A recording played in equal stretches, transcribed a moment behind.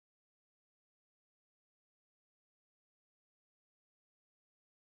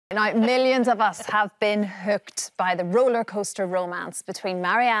Now, millions of us have been hooked by the roller coaster romance between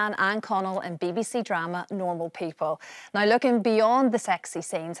Marianne and Connell in BBC drama Normal People. Now, looking beyond the sexy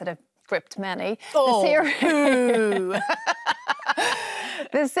scenes that have gripped many,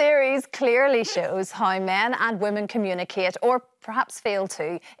 the series clearly shows how men and women communicate, or perhaps fail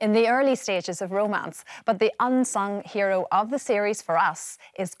to, in the early stages of romance. But the unsung hero of the series for us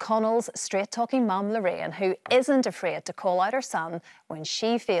is Connell's straight-talking mum, Lorraine, who isn't afraid to call out her son when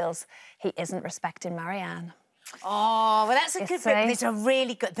she feels he isn't respecting Marianne. Oh, well, that's a good bit. There's a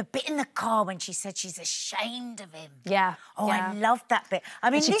really good... The bit in the car when she said she's ashamed of him. Yeah. Oh, yeah. I love that bit. I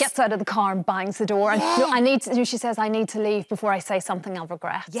mean, and she gets out of the car and bangs the door. And she says, I need to leave before I say something I'll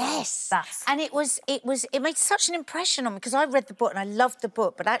regret. Yes. And it made such an impression on me, because I read the book and I loved the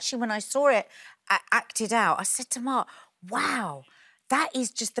book, but actually when I saw it acted out, I said to Mark, wow, that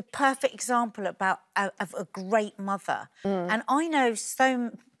is just the perfect example of a great mother. And I know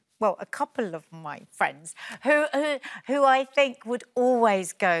well, a couple of my friends who I think would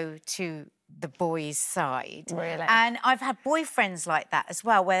always go to the boys' side. Really? And I've had boyfriends like that as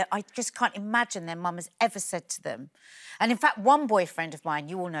well, where I just can't imagine their mum has ever said to them. And in fact, one boyfriend of mine,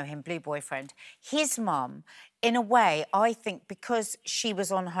 you all know him, Blue Boyfriend, his mum, in a way, I think because she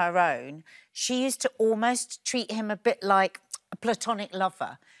was on her own, she used to almost treat him a bit like a platonic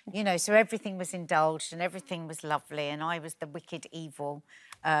lover, you know, so everything was indulged and everything was lovely, and I was the wicked, evil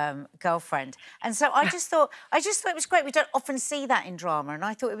girlfriend. And so I just thought it was great. We don't often see that in drama, and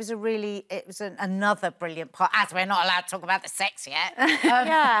I thought it was another brilliant part, as we're not allowed to talk about the sex yet,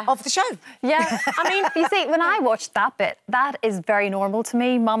 of the show. Yeah, I mean, you see, when I watched that bit, that is very normal to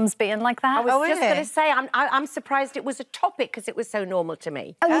me, mums being like that. I was just going to say, I'm surprised it was a topic, because it was so normal to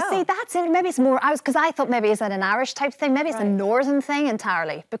me. Oh, you see, that's it. Maybe it's more, because I thought maybe is that an Irish type thing, maybe it's a northern thing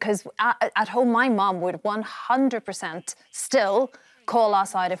entirely, because at home my mum would 100% still call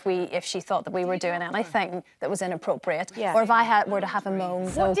us out if she thought that we were doing anything that was inappropriate, or if I were to have a moan.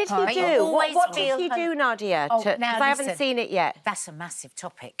 What did he do? What did he do, Nadia? Because I haven't seen it yet. That's a massive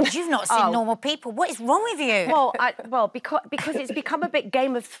topic. You've not seen Normal People. What is wrong with you? Well, because it's become a bit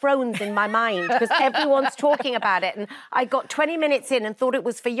Game of Thrones in my mind, because everyone's talking about it, and I got 20 minutes in and thought it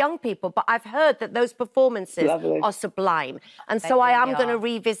was for young people, but I've heard that those performances are sublime, and so I am going to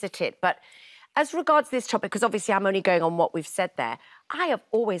revisit it. But as regards this topic, because obviously I'm only going on what we've said there, I have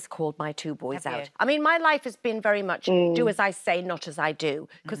always called my two boys out. I mean, my life has been very much do as I say, not as I do,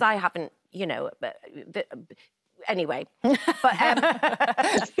 because I haven't, you know... Anyway, but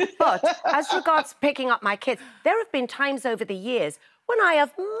as regards picking up my kids, there have been times over the years when I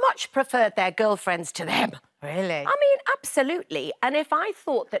have much preferred their girlfriends to them. Really? I mean, absolutely. And if I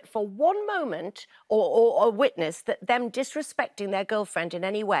thought that for one moment or witness that them disrespecting their girlfriend in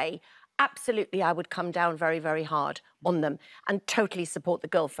any way, absolutely, I would come down very, very hard on them and totally support the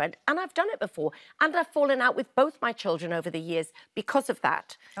girlfriend. And I've done it before. And I've fallen out with both my children over the years because of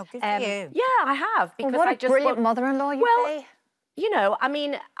that. Oh, good for you. Yeah, I have. Because what a brilliant mother-in-law you say. You know, I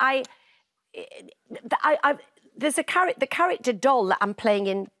mean, there's the character Doll that I'm playing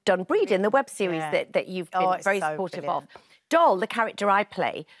in Dunbreed, in the web series that you've been very supportive of. Doll, the character I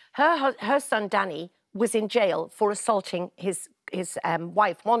play, her son Danny was in jail for assaulting his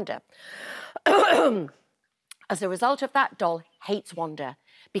wife, Wanda. As a result of that, Doll hates Wanda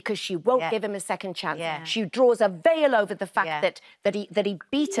because she won't give him a second chance. She draws a veil over the fact that he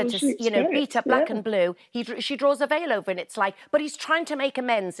beat her beat her black and blue. She draws a veil over, and it's like, but he's trying to make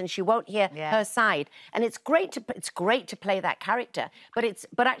amends, and she won't hear her side. And it's great to play that character.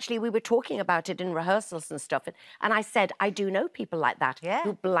 But actually, we were talking about it in rehearsals and stuff, and I said, I do know people like that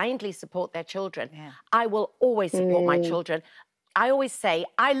who blindly support their children. I will always support my children. I always say,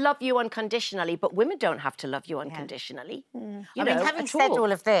 I love you unconditionally, but women don't have to love you unconditionally. You I mean, having said all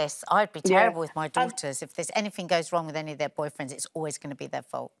of this, I'd be terrible with my daughters. If there's anything goes wrong with any of their boyfriends, it's always going to be their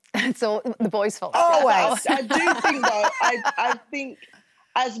fault. It's all the boys' fault. Always. I do think, though, I think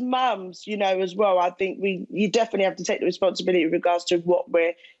as mums, you know, as well, I think you definitely have to take the responsibility in regards to what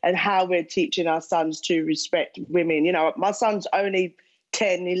and how we're teaching our sons to respect women. You know, my son's only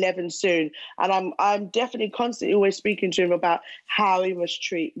 10, 11 soon, and I'm definitely constantly always speaking to him about how he must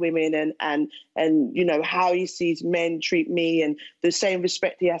treat women and you know, how he sees men treat me, and the same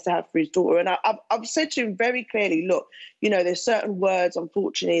respect he has to have for his daughter. And I've said to him very clearly, look, you know, there's certain words,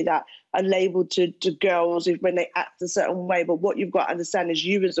 unfortunately, that are labelled to girls when they act a certain way, but what you've got to understand is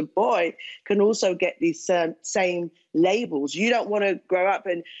you as a boy can also get these same labels. You don't want to grow up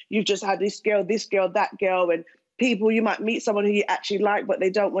and you've just had this girl, that girl, and people, you might meet someone who you actually like, but they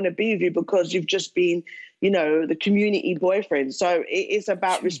don't want to be with you because you've just been, you know, the community boyfriend. So it is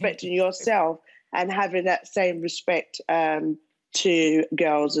about respecting yourself and having that same respect to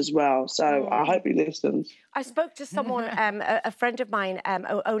girls as well. So I hope he listens. I spoke to someone, a friend of mine,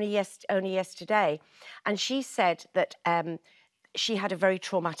 only yesterday, and she said that she had a very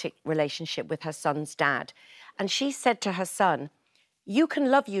traumatic relationship with her son's dad. And she said to her son, you can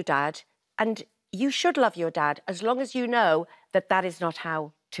love your dad and you should love your dad as long as you know that that is not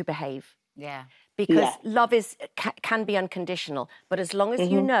how to behave. Yeah. Because love can be unconditional, but as long as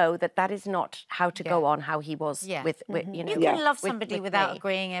you know that that is not how to go on, how he was with you know. You can love somebody without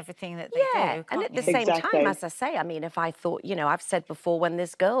agreeing everything that they do. And at the same time, as I say, I mean, if I thought, you know, I've said before when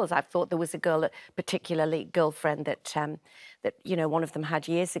there's girls, I've thought there was a girl, particularly girlfriend that you know, one of them had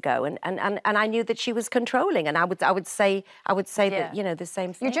years ago, and I knew that she was controlling, and I would say that, you know, the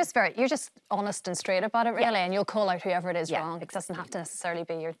same thing. You're just honest and straight about it, really, and you'll call out whoever it is wrong. It doesn't have to necessarily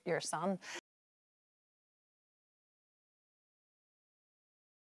be your son.